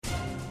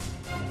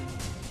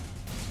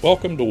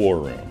Welcome to War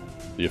Room,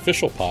 the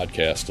official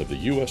podcast of the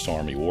U.S.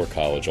 Army War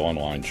College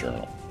online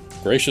journal,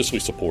 graciously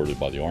supported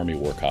by the Army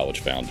War College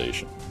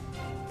Foundation.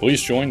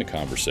 Please join the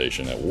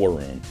conversation at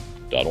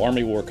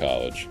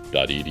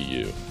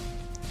warroom.armywarcollege.edu.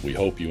 We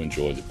hope you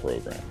enjoy the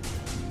program.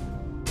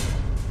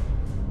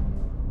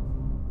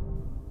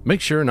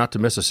 Make sure not to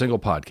miss a single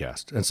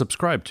podcast and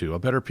subscribe to A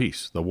Better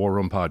Peace, the War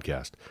Room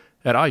podcast,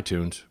 at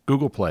iTunes,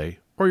 Google Play,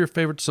 or your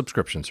favorite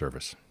subscription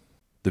service.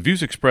 The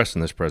views expressed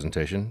in this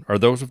presentation are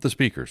those of the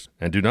speakers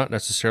and do not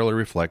necessarily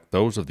reflect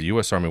those of the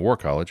U.S. Army War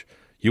College,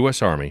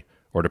 U.S. Army,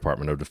 or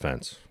Department of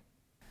Defense.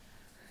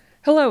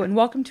 Hello, and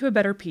welcome to A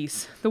Better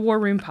Peace, the War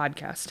Room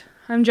podcast.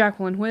 I'm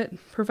Jacqueline Witt,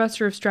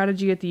 Professor of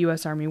Strategy at the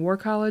U.S. Army War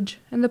College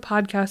and the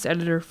podcast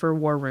editor for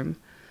War Room.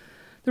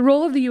 The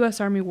role of the U.S.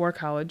 Army War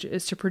College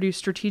is to produce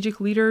strategic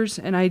leaders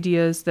and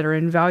ideas that are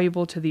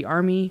invaluable to the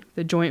Army,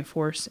 the Joint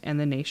Force, and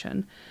the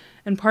nation.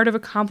 And part of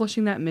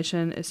accomplishing that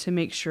mission is to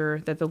make sure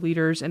that the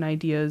leaders and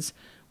ideas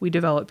we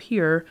develop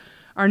here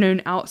are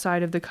known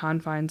outside of the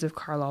confines of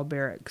Carlisle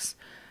Barracks.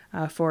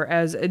 For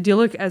as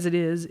idyllic as it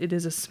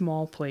is a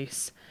small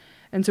place.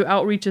 And so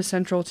outreach is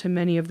central to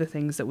many of the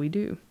things that we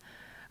do.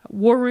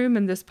 War Room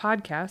and this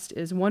podcast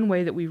is one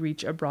way that we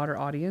reach a broader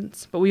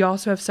audience, but we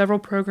also have several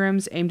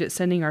programs aimed at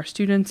sending our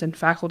students and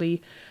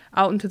faculty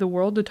out into the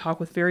world to talk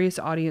with various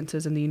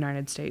audiences in the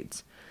United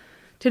States.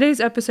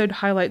 Today's episode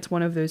highlights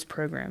one of those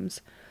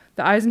programs,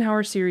 the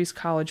Eisenhower Series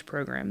College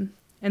Program,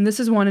 and this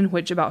is one in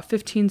which about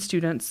 15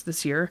 students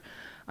this year,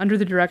 under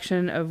the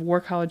direction of War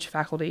College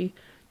faculty,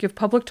 give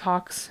public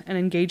talks and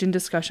engage in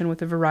discussion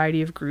with a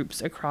variety of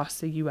groups across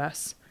the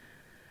U.S.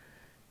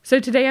 So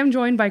today I'm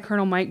joined by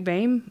Colonel Mike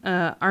Boehm,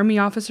 Army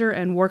officer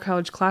and War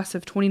College class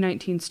of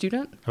 2019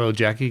 student. Hello,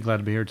 Jackie. Glad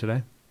to be here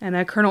today.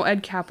 And Colonel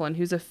Ed Kaplan,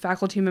 who's a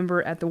faculty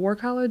member at the War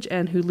College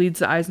and who leads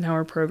the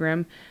Eisenhower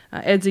program.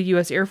 Ed's a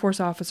U.S. Air Force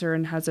officer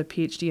and has a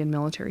Ph.D. in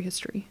military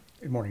history.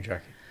 Good morning,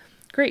 Jackie.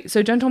 Great.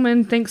 So,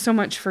 gentlemen, thanks so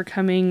much for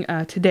coming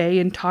today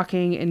and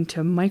talking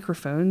into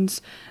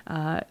microphones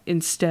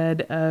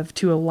instead of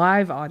to a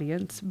live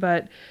audience.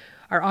 But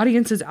our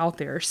audience is out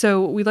there.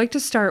 So we'd like to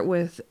start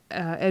with,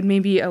 Ed,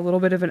 maybe a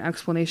little bit of an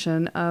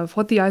explanation of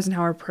what the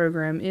Eisenhower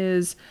program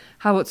is,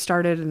 how it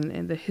started,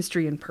 and the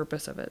history and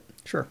purpose of it.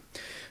 Sure.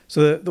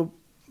 So the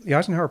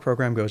Eisenhower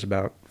program goes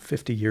about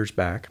 50 years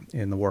back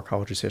in the War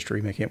College's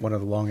history, making it one of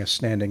the longest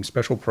standing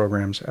special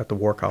programs at the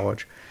War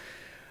College.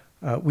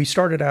 We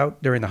started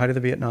out during the height of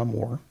the Vietnam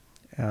War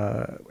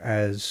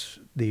as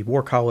the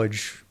War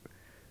College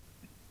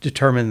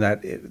determined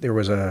that there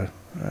was a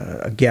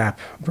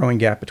growing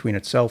gap between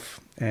itself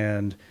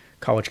and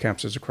college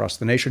campuses across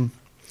the nation.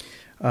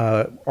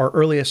 Our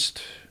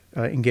earliest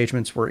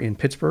engagements were in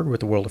Pittsburgh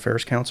with the World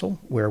Affairs Council,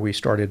 where we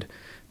started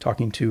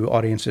talking to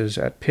audiences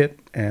at Pitt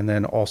and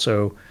then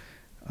also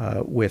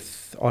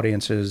with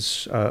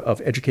audiences of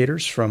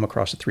educators from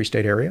across the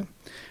three-state area.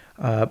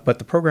 But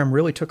the program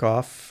really took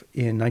off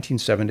in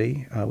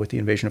 1970 with the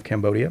invasion of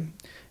Cambodia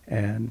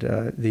and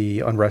the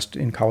unrest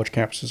in college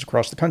campuses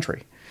across the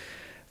country.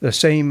 At the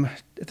same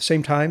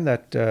time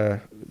that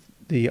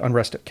the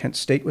unrest at Kent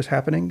State was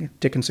happening,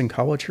 Dickinson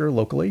College here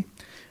locally,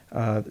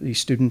 the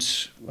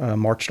students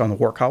marched on the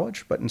War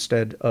College, but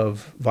instead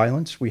of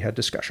violence, we had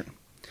discussion.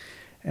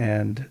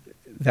 And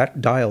that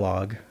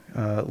dialogue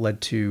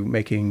led to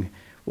making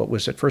what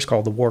was at first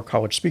called the War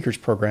College Speakers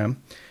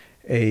Program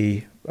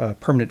a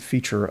permanent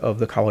feature of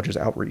the college's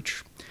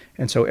outreach.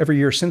 And so every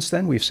year since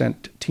then, we've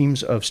sent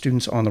teams of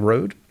students on the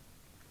road,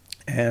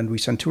 and we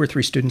send 2 or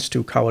 3 students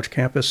to a college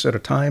campus at a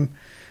time,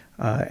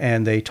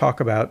 and they talk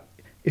about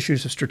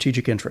issues of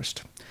strategic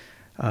interest.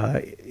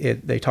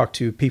 They talk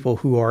to people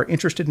who are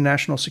interested in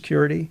national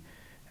security,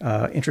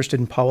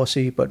 interested in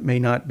policy, but may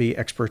not be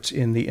experts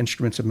in the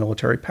instruments of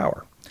military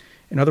power.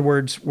 In other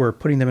words, we're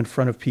putting them in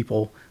front of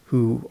people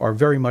who are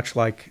very much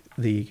like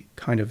the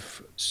kind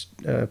of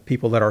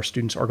people that our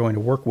students are going to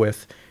work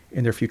with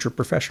in their future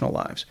professional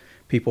lives.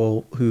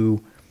 People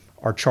who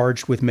are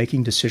charged with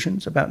making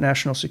decisions about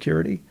national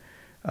security,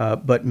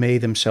 but may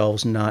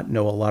themselves not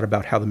know a lot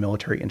about how the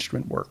military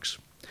instrument works.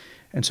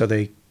 And so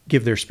they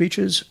give their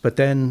speeches, but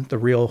then the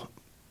real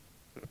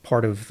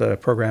part of the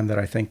program that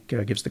I think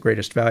gives the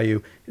greatest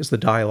value is the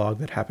dialogue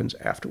that happens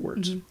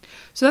afterwards. Mm-hmm.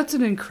 So that's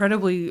an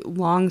incredibly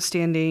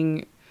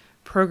long-standing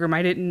program.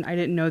 I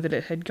didn't know that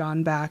it had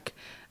gone back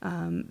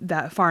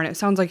that far, and it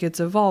sounds like it's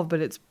evolved, but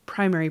its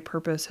primary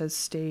purpose has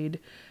stayed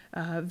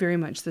very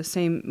much the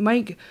same.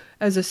 Mike,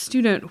 as a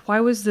student, why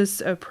was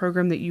this a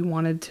program that you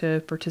wanted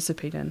to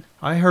participate in?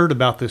 I heard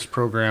about this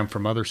program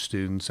from other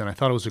students, and I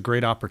thought it was a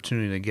great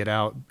opportunity to get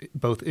out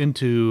both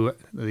into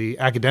the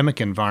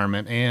academic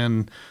environment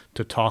and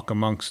to talk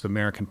amongst the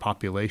American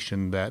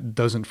population that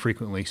doesn't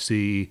frequently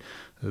see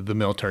the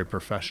military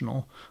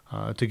professional,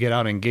 to get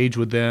out and engage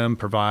with them,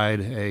 provide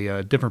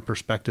a different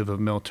perspective of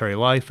military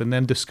life, and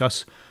then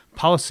discuss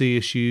policy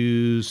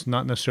issues,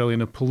 not necessarily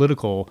in a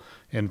political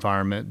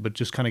environment, but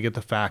just kind of get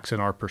the facts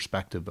and our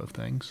perspective of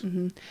things.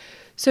 Mm-hmm.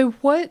 So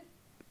what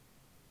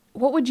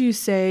what would you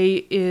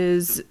say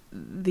is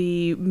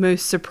the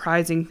most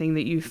surprising thing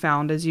that you've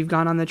found as you've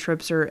gone on the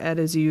trips, or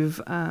as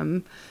you've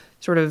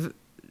sort of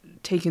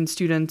taken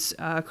students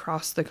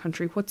across the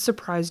country? What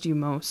surprised you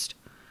most?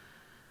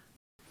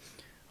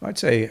 I'd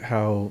say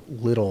how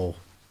little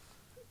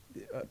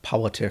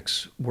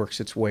politics works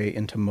its way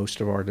into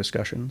most of our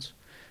discussions.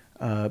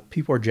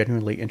 People are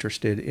genuinely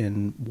interested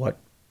in what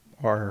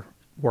our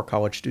War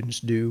College students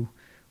do,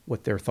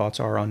 what their thoughts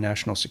are on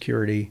national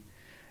security,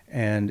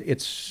 and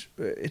it's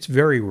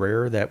very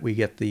rare that we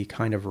get the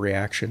kind of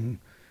reaction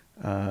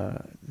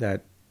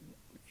that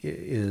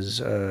is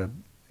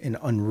an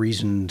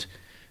unreasoned,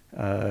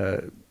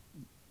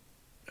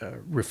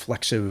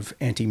 reflexive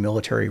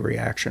anti-military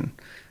reaction.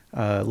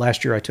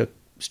 Last year, I took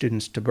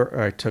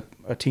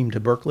a team to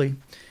Berkeley,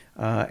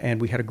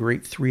 and we had a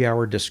great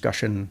 3-hour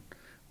discussion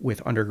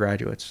with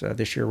undergraduates.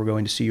 This year, we're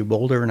going to CU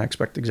Boulder, and I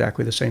expect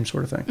exactly the same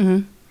sort of thing.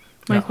 Mm-hmm.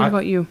 Mike, what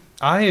about you?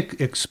 I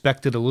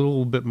expected a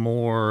little bit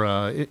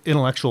more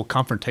intellectual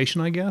confrontation,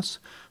 I guess,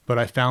 but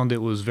I found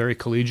it was very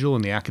collegial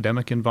in the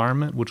academic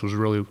environment, which was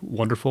really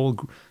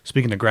wonderful.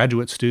 Speaking to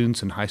graduate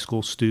students and high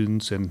school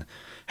students and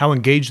how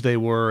engaged they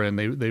were, and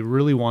they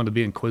really wanted to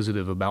be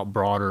inquisitive about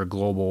broader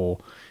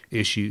global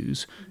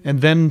issues.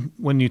 And then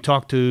when you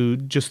talk to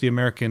just the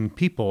American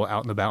people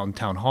out and about in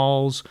town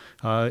halls,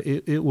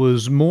 it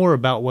was more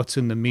about what's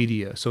in the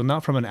media. So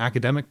not from an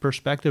academic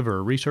perspective or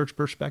a research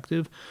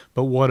perspective,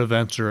 but what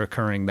events are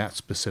occurring that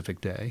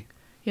specific day.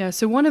 Yeah,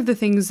 so one of the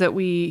things that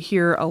we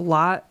hear a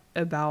lot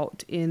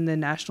about in the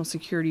national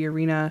security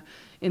arena,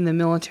 in the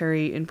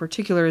military in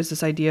particular, is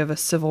this idea of a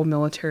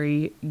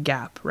civil-military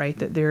gap, right?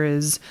 That there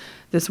is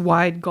this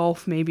wide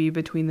gulf maybe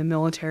between the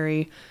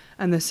military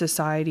and the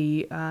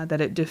society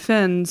that it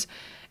defends.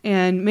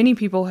 And many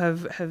people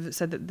have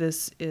said that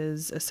this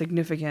is a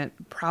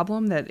significant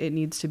problem, that it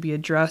needs to be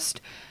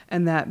addressed,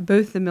 and that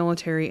both the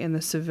military and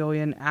the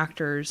civilian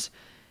actors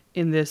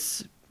in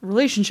this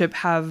relationship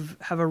have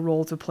a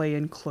role to play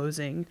in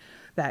closing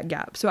that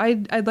gap. So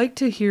I'd like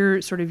to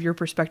hear sort of your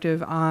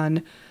perspective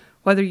on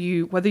whether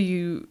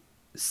you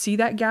see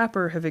that gap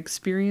or have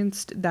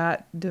experienced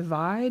that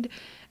divide,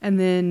 and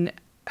then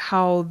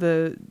how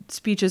the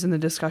speeches and the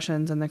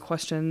discussions and the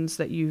questions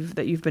that you've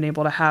been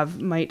able to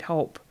have might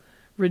help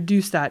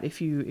reduce that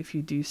if you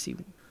do see.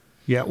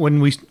 Yeah,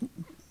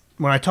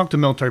 when I talk to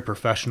military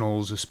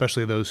professionals,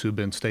 especially those who've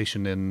been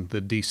stationed in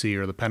the D.C.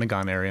 or the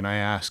Pentagon area, and I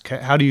ask,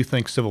 how do you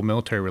think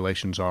civil-military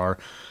relations are?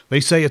 They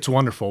say it's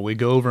wonderful. We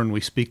go over and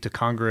we speak to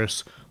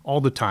Congress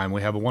all the time.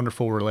 We have a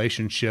wonderful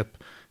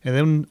relationship. And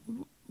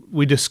then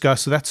we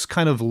discuss, that's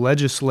kind of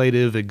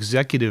legislative,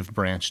 executive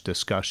branch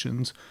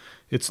discussions.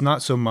 It's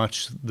not so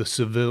much the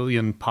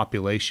civilian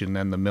population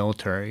and the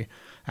military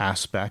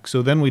aspect.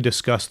 So then we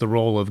discuss the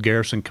role of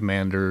garrison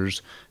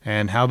commanders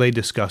and how they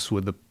discuss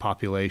with the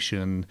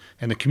population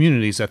and the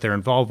communities that they're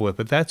involved with.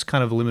 But that's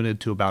kind of limited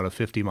to about a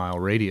 50-mile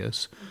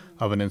radius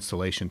of an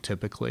installation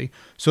typically.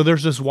 So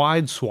there's this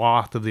wide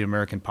swath of the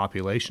American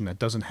population that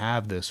doesn't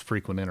have this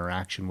frequent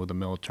interaction with a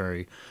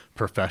military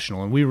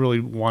professional. And we really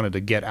wanted to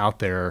get out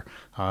there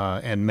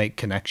and make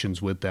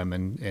connections with them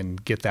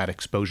and get that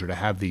exposure to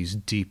have these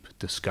deep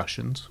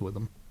discussions with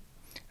them.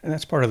 And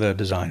that's part of the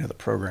design of the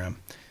program.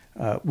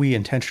 We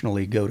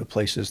intentionally go to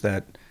places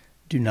that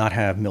do not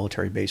have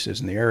military bases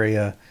in the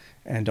area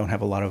and don't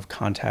have a lot of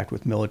contact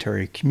with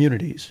military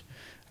communities.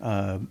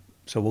 So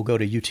we'll go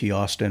to UT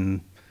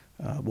Austin,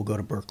 we'll go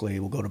to Berkeley,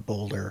 we'll go to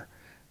Boulder,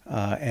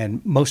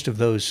 and most of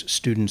those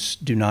students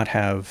do not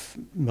have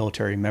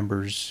military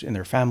members in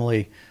their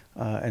family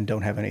and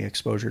don't have any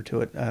exposure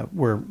to it.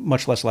 We're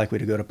much less likely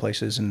to go to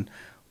places in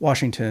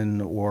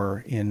Washington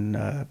or in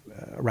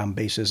around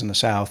bases in the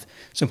South,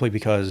 simply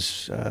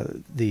because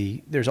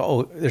there's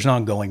an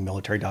ongoing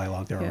military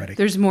dialogue there already.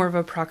 There's more of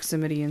a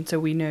proximity, and so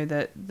we know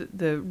that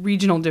the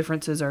regional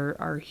differences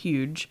are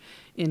huge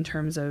in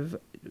terms of,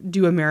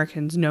 do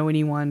Americans know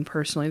anyone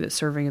personally that's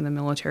serving in the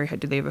military?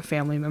 Do they have a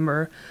family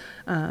member?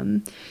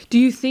 Do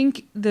you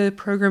think the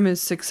program is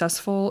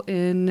successful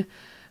in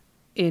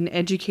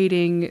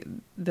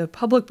educating the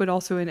public, but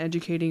also in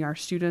educating our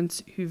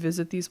students who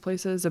visit these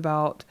places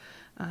about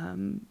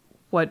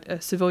what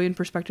a civilian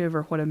perspective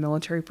or what a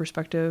military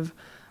perspective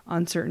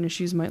on certain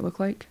issues might look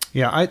like?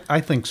 Yeah, I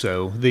think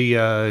so.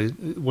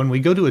 When we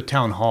go to a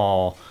town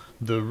hall,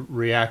 the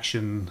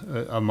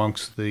reaction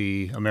amongst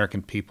the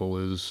American people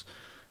is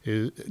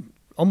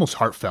almost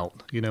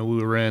heartfelt. You know,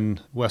 we were in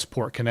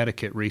Westport,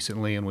 Connecticut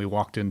recently, and we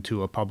walked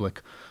into a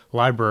public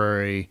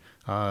library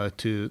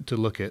to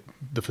look at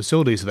the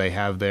facilities they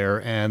have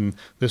there, and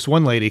this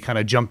one lady kind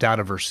of jumped out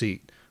of her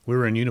seat. We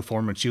were in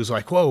uniform, and she was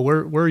like, "Whoa,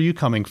 where are you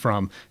coming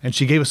from?" And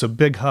she gave us a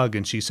big hug,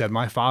 and she said,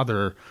 "My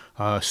father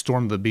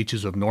stormed the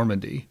beaches of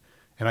Normandy."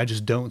 And I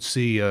just don't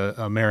see an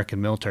American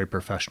military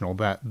professional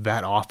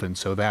that often.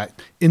 So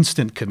that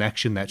instant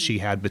connection that she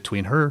had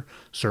between her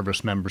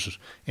service members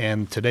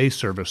and today's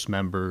service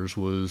members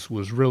was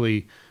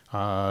really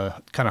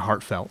kind of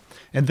heartfelt.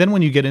 And then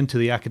when you get into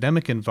the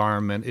academic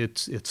environment,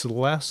 it's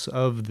less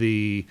of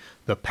the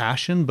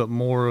passion, but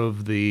more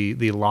of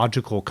the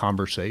logical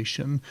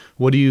conversation.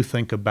 What do you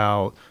think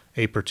about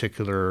a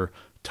particular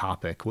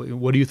topic?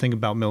 What do you think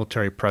about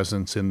military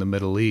presence in the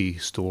Middle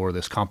East, or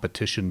this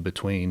competition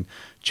between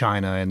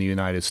China and the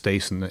United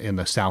States in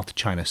the South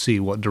China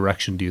Sea? What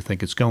direction do you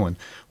think it's going?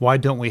 Why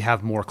don't we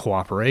have more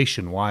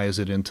cooperation? Why is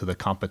it into the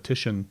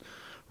competition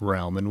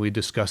realm? And we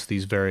discuss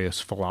these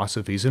various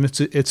philosophies, and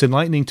it's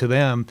enlightening to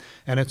them,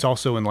 and it's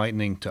also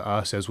enlightening to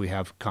us as we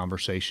have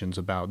conversations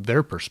about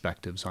their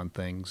perspectives on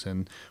things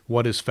and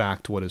what is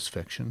fact, what is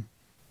fiction.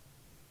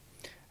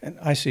 And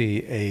I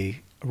see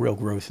a real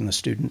growth in the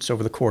students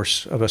over the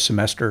course of a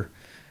semester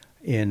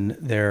in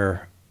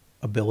their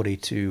ability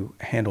to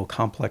handle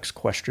complex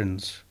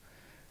questions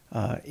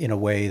in a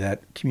way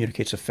that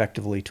communicates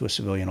effectively to a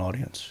civilian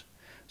audience.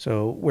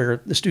 So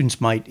where the students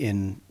might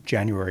in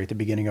January, at the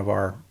beginning of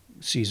our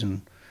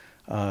season,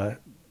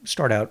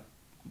 start out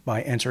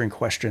by answering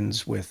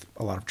questions with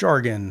a lot of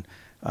jargon,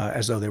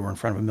 as though they were in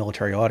front of a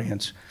military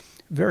audience,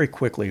 very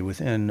quickly,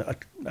 within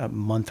a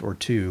month or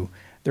two,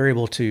 they're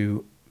able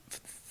to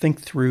think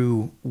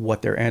through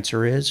what their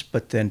answer is,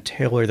 but then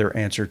tailor their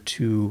answer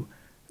to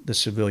the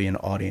civilian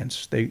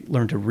audience. They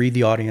learn to read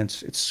the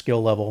audience, its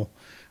skill level,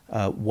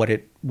 what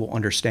it will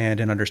understand,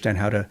 and understand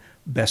how to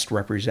best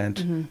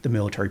represent the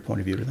military point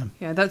of view to them.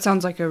 Yeah, that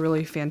sounds like a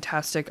really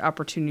fantastic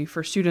opportunity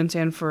for students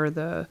and for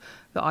the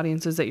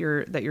audiences that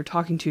you're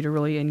talking to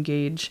really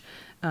engage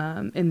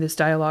in this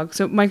dialogue.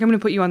 So, Mike, I'm going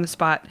to put you on the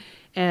spot,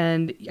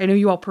 and I know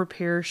you all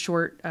prepare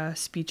short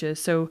speeches.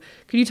 So,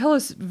 could you tell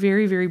us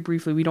very, very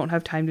briefly? We don't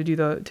have time to do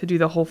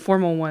the whole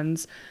formal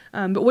ones,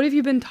 but what have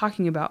you been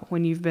talking about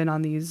when you've been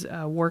on these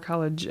War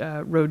College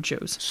road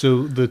shows?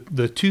 So,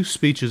 the two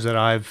speeches that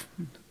I've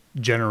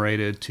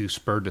generated to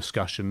spur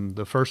discussion.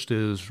 The first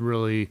is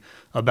really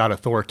about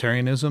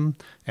authoritarianism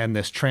and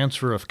this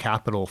transfer of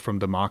capital from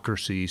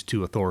democracies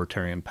to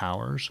authoritarian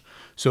powers.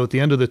 So at the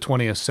end of the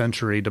 20th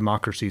century,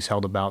 democracies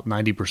held about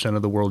 90%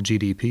 of the world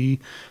GDP,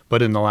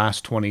 but in the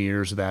last 20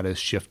 years, that has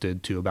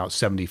shifted to about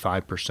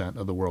 75%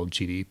 of the world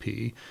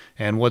GDP.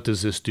 And what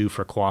does this do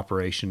for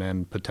cooperation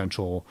and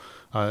potential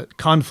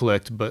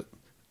conflict, but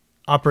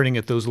operating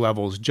at those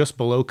levels just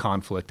below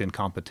conflict and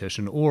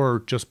competition,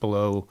 or just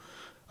below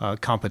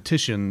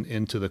competition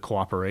into the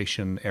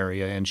cooperation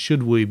area? And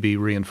should we be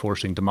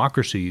reinforcing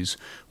democracies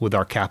with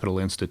our capital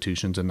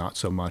institutions and not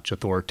so much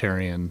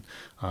authoritarian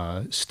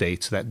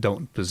states that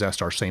don't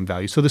possess our same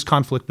values? So this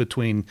conflict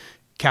between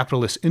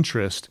capitalist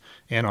interest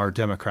and our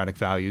democratic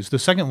values. The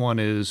second one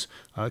is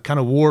kind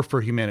of war for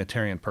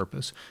humanitarian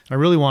purpose. And I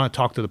really want to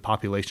talk to the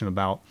population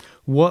about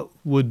what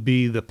would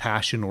be the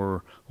passion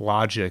or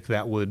logic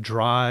that would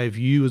drive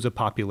you as a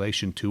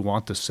population to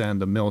want to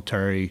send a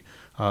military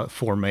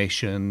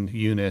formation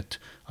unit,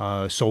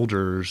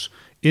 soldiers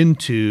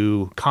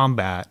into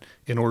combat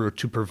in order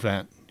to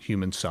prevent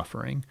human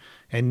suffering.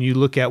 And you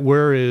look at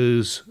where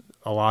is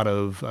a lot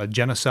of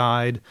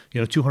genocide.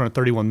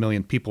 231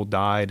 million people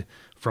died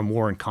from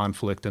war and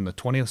conflict in the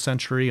 20th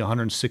century,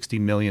 160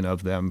 million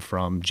of them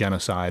from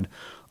genocide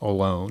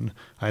alone.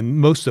 And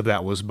most of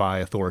that was by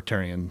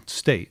authoritarian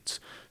states.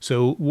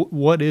 So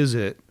what is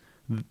it?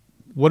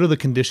 What are the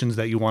conditions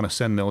that you want to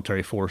send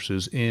military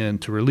forces in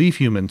to relieve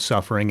human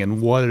suffering,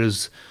 and what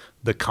is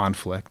the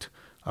conflict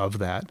of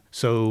that?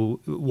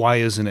 So why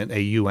isn't it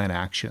a UN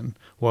action?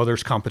 Well,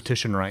 there's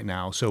competition right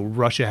now. So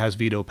Russia has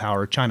veto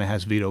power, China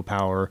has veto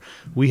power,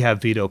 we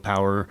have veto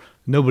power.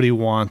 Nobody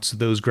wants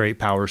those great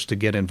powers to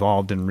get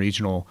involved in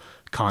regional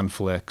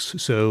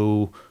conflicts.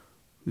 So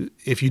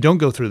if you don't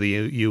go through the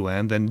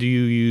UN, then do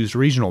you use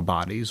regional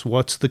bodies?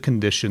 What's the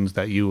conditions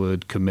that you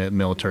would commit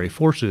military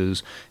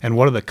forces? And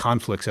what are the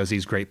conflicts as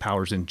these great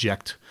powers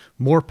inject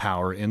more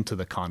power into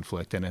the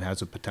conflict and it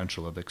has a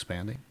potential of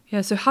expanding? Yeah.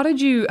 So how did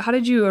you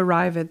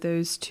arrive at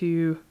those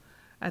two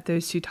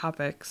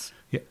topics?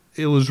 Yeah,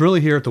 it was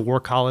really here at the War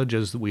College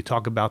as we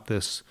talk about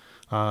this.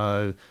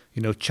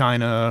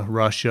 China,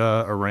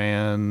 Russia,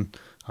 Iran,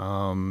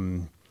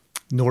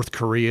 North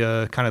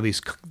Korea, kind of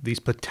these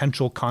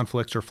potential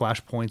conflicts or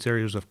flashpoints,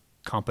 areas of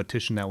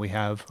competition that we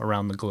have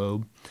around the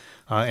globe,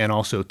 and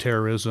also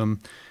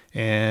terrorism.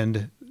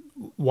 And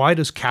why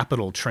does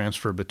capital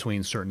transfer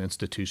between certain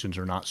institutions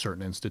or not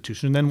certain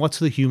institutions? And then what's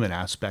the human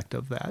aspect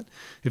of that?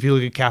 If you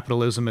look at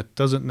capitalism, it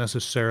doesn't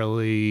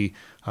necessarily,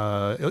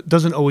 it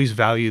doesn't always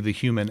value the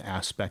human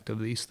aspect of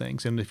these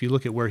things. And if you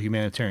look at where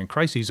humanitarian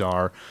crises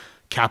are,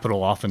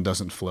 capital often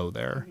doesn't flow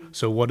there.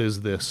 So what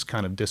is this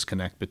kind of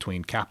disconnect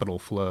between capital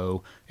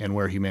flow and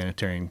where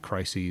humanitarian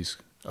crises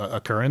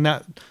occur? And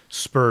that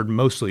spurred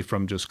mostly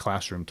from just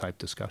classroom type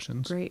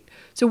discussions. Great.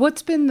 So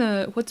what's been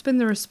the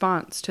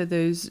response to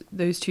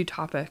those two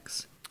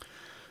topics?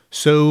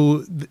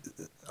 So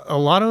a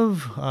lot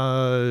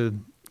of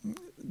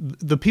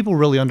the people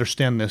really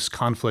understand this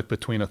conflict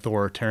between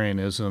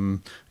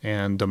authoritarianism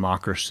and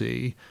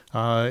democracy,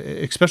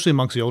 especially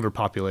amongst the older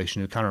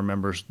population who kind of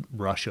remembers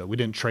Russia. We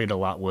didn't trade a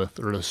lot with,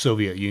 or the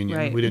Soviet Union.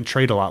 Right. We didn't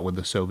trade a lot with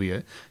the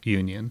Soviet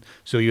Union.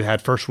 So you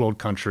had first world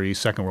countries,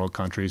 second world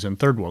countries, and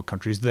third world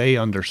countries. They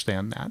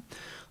understand that.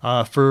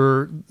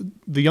 For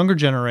the younger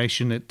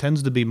generation, it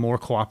tends to be more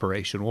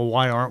cooperation. Well,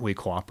 why aren't we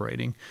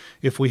cooperating?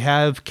 If we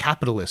have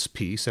capitalist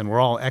peace and we're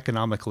all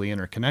economically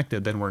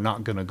interconnected, then we're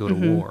not going to go to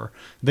war.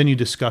 Then you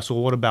discuss,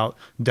 well, what about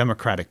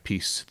democratic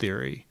peace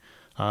theory?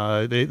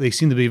 They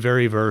seem to be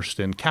very versed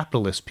in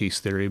capitalist peace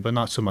theory, but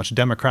not so much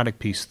democratic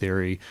peace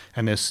theory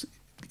and this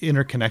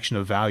interconnection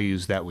of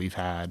values that we've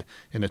had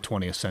in the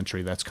 20th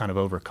century that's kind of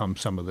overcome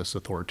some of this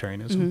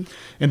authoritarianism.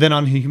 And then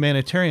on the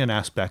humanitarian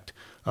aspect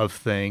of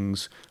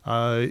things,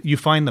 you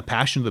find the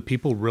passion of the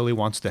people really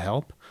wants to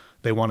help.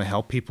 They want to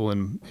help people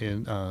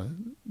in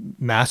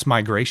mass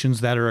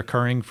migrations that are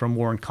occurring from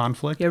war and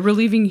conflict. Yeah,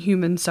 relieving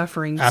human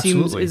suffering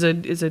Absolutely.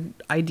 seems is a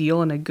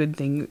ideal and a good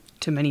thing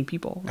to many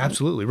people. Right?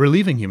 Absolutely,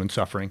 relieving human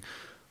suffering.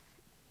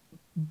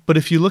 But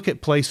if you look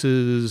at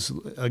places,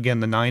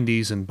 again, the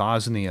 90s in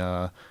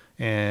Bosnia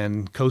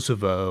and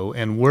Kosovo,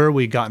 and where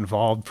we got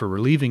involved for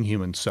relieving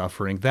human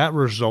suffering, that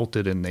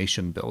resulted in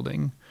nation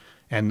building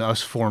and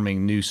us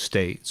forming new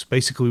states.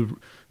 Basically,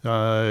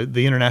 the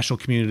international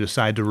community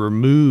decided to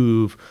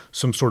remove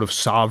some sort of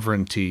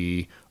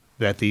sovereignty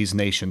that these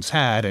nations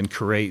had and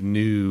create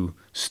new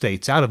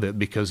states out of it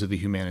because of the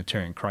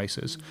humanitarian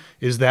crisis.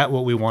 Is that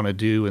what we want to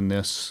do in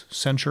this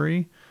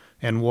century?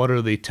 And what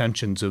are the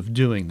tensions of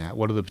doing that?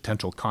 What are the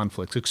potential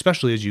conflicts,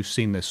 especially as you've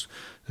seen this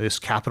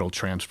capital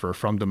transfer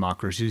from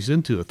democracies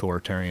into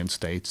authoritarian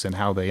states, and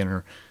how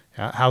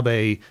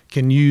they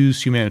can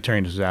use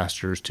humanitarian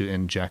disasters to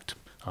inject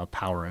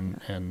power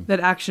and that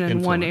action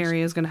in one influence.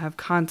 area is going to have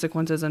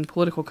consequences and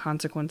political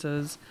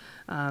consequences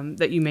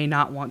that you may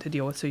not want to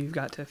deal with. So you've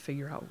got to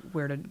figure out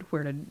where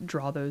to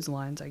draw those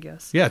lines, I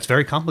guess. Yeah, it's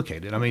very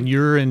complicated. I mean,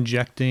 you're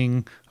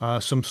injecting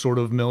some sort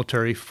of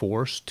military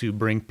force to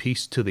bring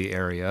peace to the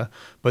area,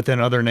 but then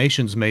other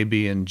nations may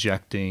be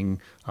injecting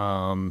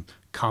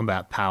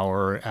combat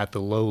power at the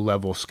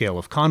low-level scale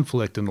of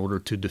conflict in order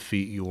to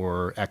defeat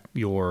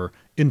your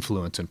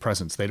influence and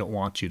presence. They don't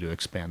want you to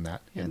expand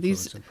that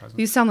influence and presence.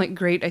 These sound like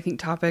great, I think,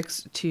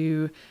 topics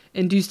to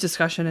induce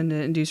discussion and to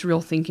induce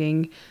real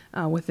thinking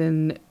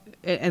within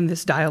and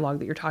this dialogue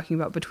that you're talking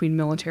about between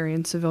military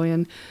and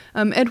civilian.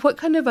 Ed, what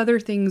kind of other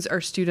things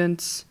are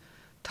students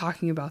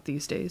talking about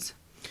these days?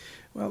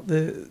 Well,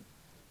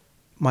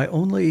 my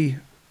only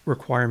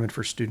requirement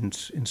for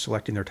students in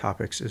selecting their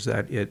topics is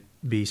that it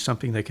be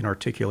something they can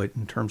articulate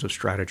in terms of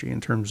strategy, in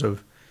terms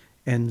of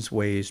ends,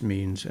 ways,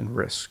 means, and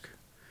risk.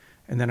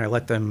 And then I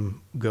let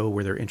them go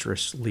where their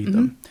interests lead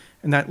them.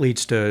 And that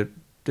leads to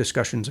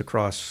discussions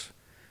across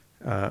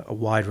a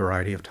wide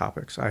variety of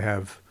topics. I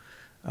have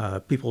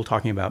people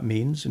talking about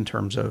means in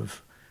terms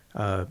of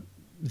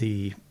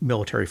the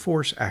military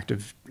force,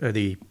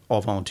 the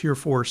all-volunteer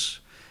force,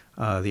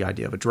 the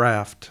idea of a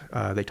draft.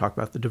 They talk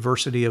about the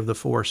diversity of the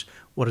force.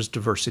 What does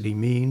diversity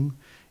mean?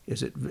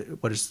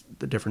 What is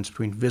the difference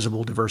between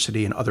visible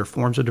diversity and other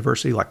forms of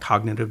diversity, like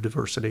cognitive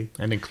diversity?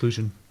 And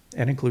inclusion.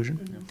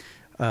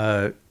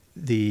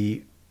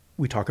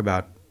 We talk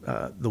about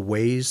the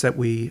ways that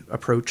we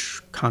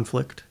approach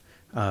conflict,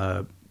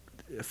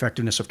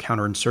 effectiveness of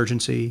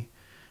counterinsurgency.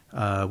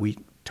 We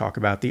talk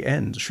about the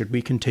ends. Should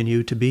we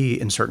continue to be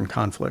in certain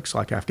conflicts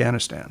like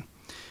Afghanistan?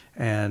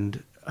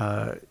 And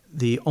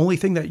the only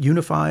thing that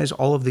unifies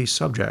all of these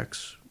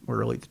subjects, or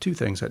really the two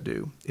things that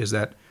do, is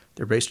that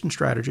they're based in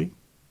strategy,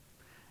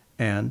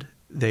 and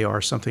they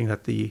are something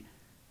that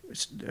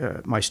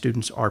my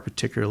students are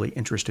particularly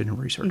interested in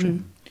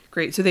researching.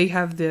 Great. So they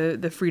have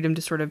the freedom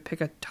to sort of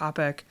pick a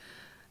topic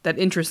that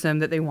interests them,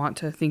 that they want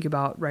to think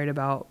about, write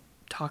about,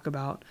 talk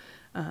about.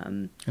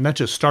 And that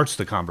just starts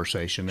the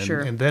conversation. And,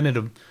 Sure. and then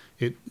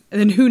And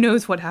then who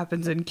knows what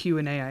happens in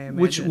Q&A, I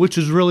imagine. which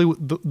is really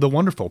the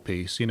wonderful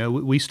piece. You know,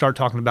 we start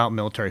talking about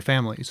military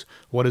families.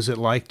 What is it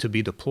like to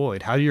be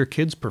deployed? How do your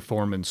kids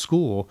perform in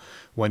school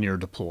when you're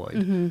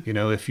deployed? You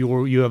know, if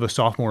you have a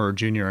sophomore or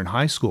junior in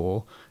high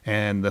school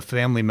and the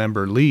family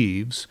member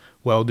leaves,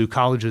 well, do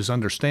colleges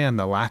understand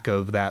the lack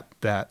of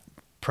that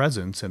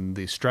presence and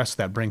the stress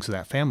that brings to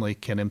that family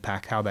can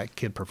impact how that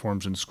kid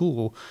performs in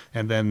school,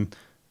 and then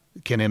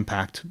can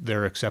impact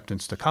their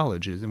acceptance to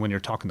colleges. And when you're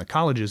talking to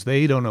colleges,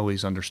 they don't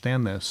always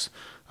understand this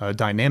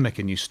dynamic,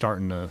 and you start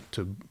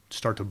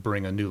to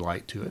bring a new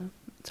light to it.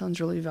 It sounds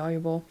really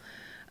valuable.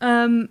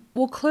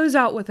 We'll close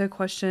out with a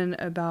question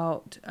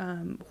about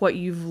what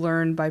you've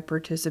learned by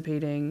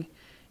participating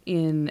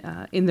in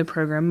the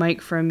program.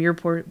 Mike, from your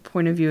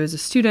point of view as a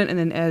student, and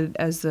then Ed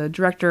as the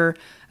director,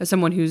 as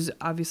someone who's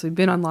obviously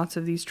been on lots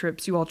of these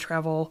trips. You all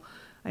travel.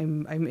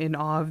 I'm in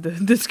awe of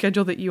the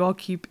schedule that you all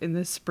keep in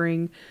this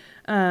spring.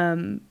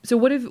 So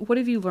what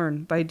have you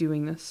learned by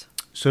doing this?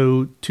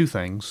 So, two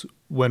things.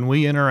 When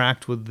we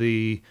interact with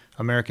the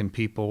American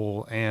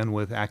people and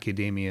with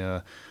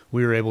academia,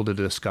 we were able to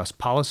discuss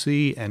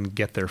policy and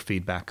get their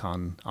feedback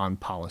on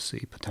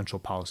policy, potential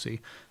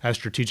policy. As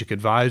strategic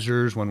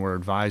advisors, when we're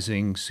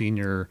advising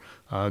senior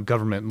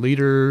government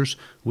leaders,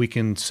 we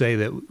can say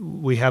that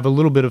we have a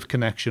little bit of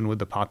connection with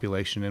the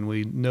population and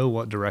we know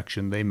what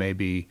direction they may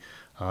be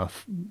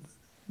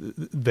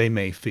they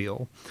may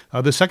feel.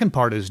 The second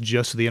part is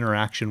just the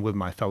interaction with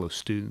my fellow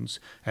students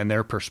and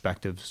their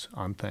perspectives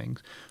on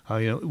things.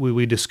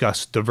 We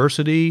discuss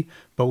diversity,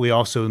 but we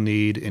also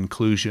need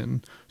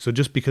inclusion. So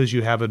just because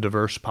you have a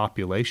diverse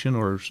population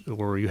or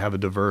you have a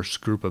diverse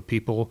group of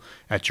people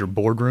at your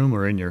boardroom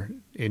or in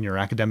your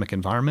academic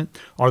environment,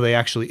 are they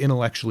actually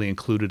intellectually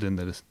included in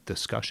the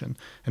discussion?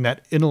 And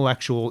that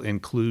intellectual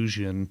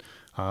inclusion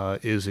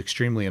is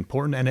extremely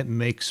important, and it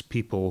makes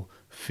people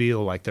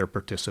feel like they're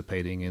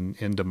participating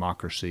in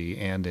democracy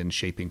and in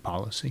shaping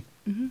policy.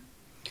 Mm-hmm.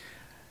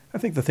 I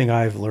think the thing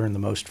I've learned the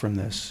most from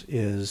this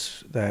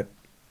is that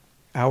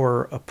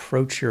our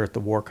approach here at the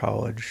War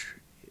College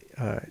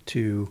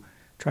to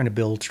trying to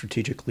build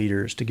strategic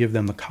leaders, to give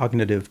them the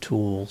cognitive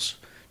tools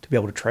to be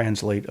able to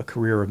translate a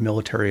career of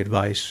military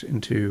advice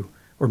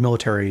or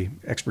military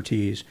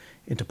expertise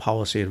into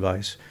policy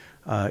advice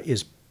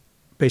is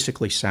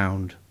basically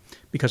sound,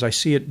 because I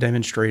see it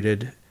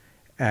demonstrated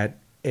at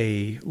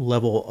a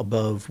level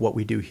above what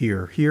we do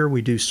here. Here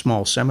we do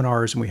small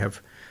seminars and we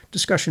have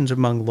discussions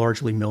among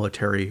largely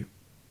military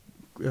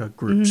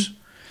groups.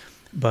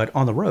 Mm-hmm. But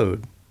on the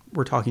road,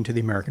 we're talking to the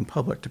American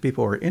public, to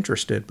people who are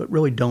interested but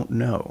really don't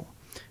know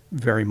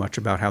very much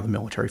about how the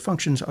military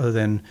functions other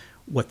than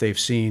what they've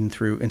seen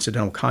through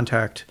incidental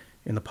contact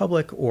in the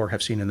public or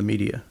have seen in the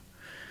media.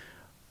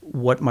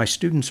 What my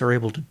students are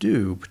able to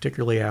do,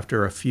 particularly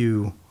after a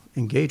few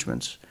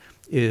engagements,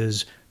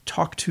 is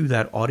talk to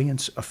that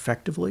audience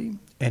effectively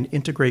and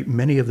integrate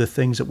many of the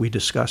things that we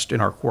discussed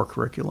in our core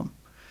curriculum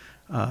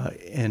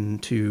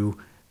into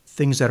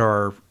things that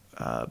are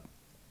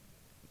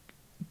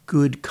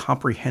good,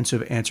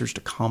 comprehensive answers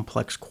to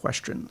complex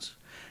questions.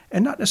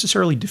 And not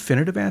necessarily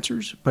definitive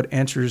answers, but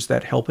answers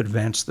that help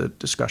advance the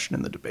discussion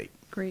and the debate.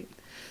 Great.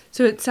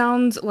 So it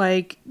sounds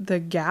like the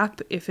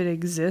gap, if it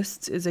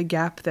exists, is a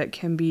gap that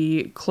can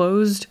be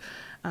closed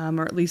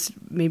or at least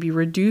maybe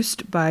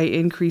reduced by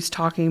increased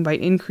talking, by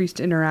increased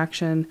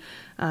interaction.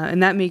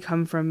 And that may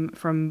come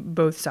from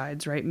both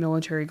sides, right?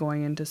 Military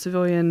going into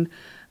civilian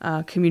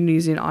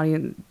communities and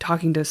audience,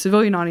 talking to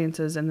civilian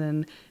audiences, and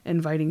then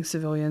inviting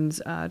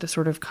civilians to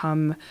sort of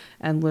come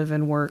and live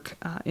and work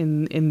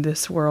in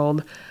this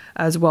world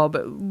as well.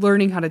 But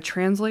learning how to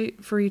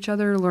translate for each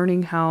other,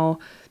 learning how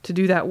to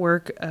do that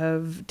work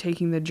of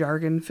taking the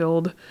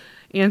jargon-filled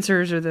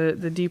answers or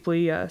the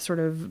deeply sort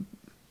of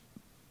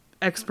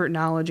expert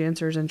knowledge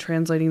answers and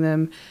translating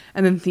them,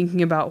 and then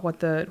thinking about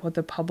what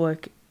the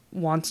public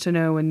wants to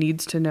know and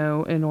needs to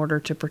know in order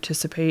to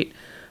participate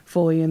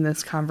fully in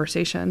this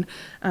conversation.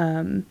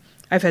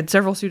 I've had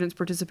several students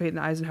participate in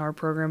the Eisenhower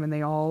program, and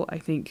they all, I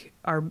think,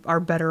 are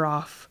better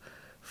off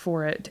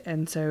for it.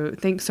 And so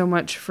thanks so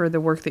much for the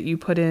work that you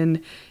put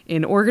in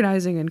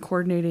organizing and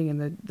coordinating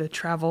and the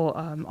travel.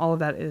 All of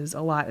that is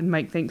a lot. And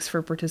Mike, thanks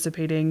for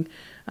participating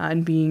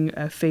and being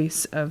a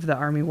face of the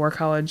Army War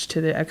College to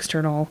the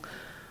external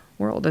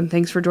world. And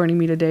thanks for joining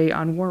me today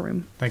on War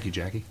Room. Thank you,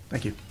 Jackie.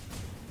 Thank you.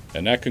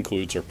 And that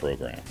concludes our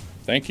program.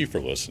 Thank you for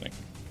listening.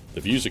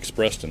 The views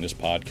expressed in this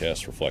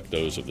podcast reflect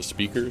those of the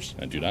speakers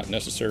and do not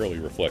necessarily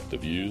reflect the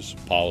views,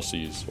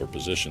 policies, or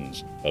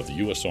positions of the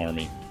U.S.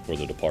 Army or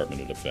the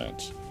Department of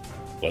Defense.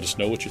 Let us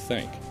know what you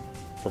think.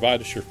 Provide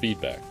us your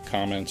feedback,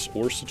 comments,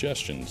 or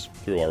suggestions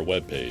through our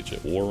webpage at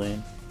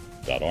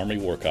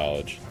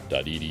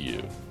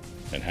warroom.armywarcollege.edu.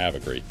 And have a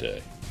great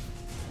day.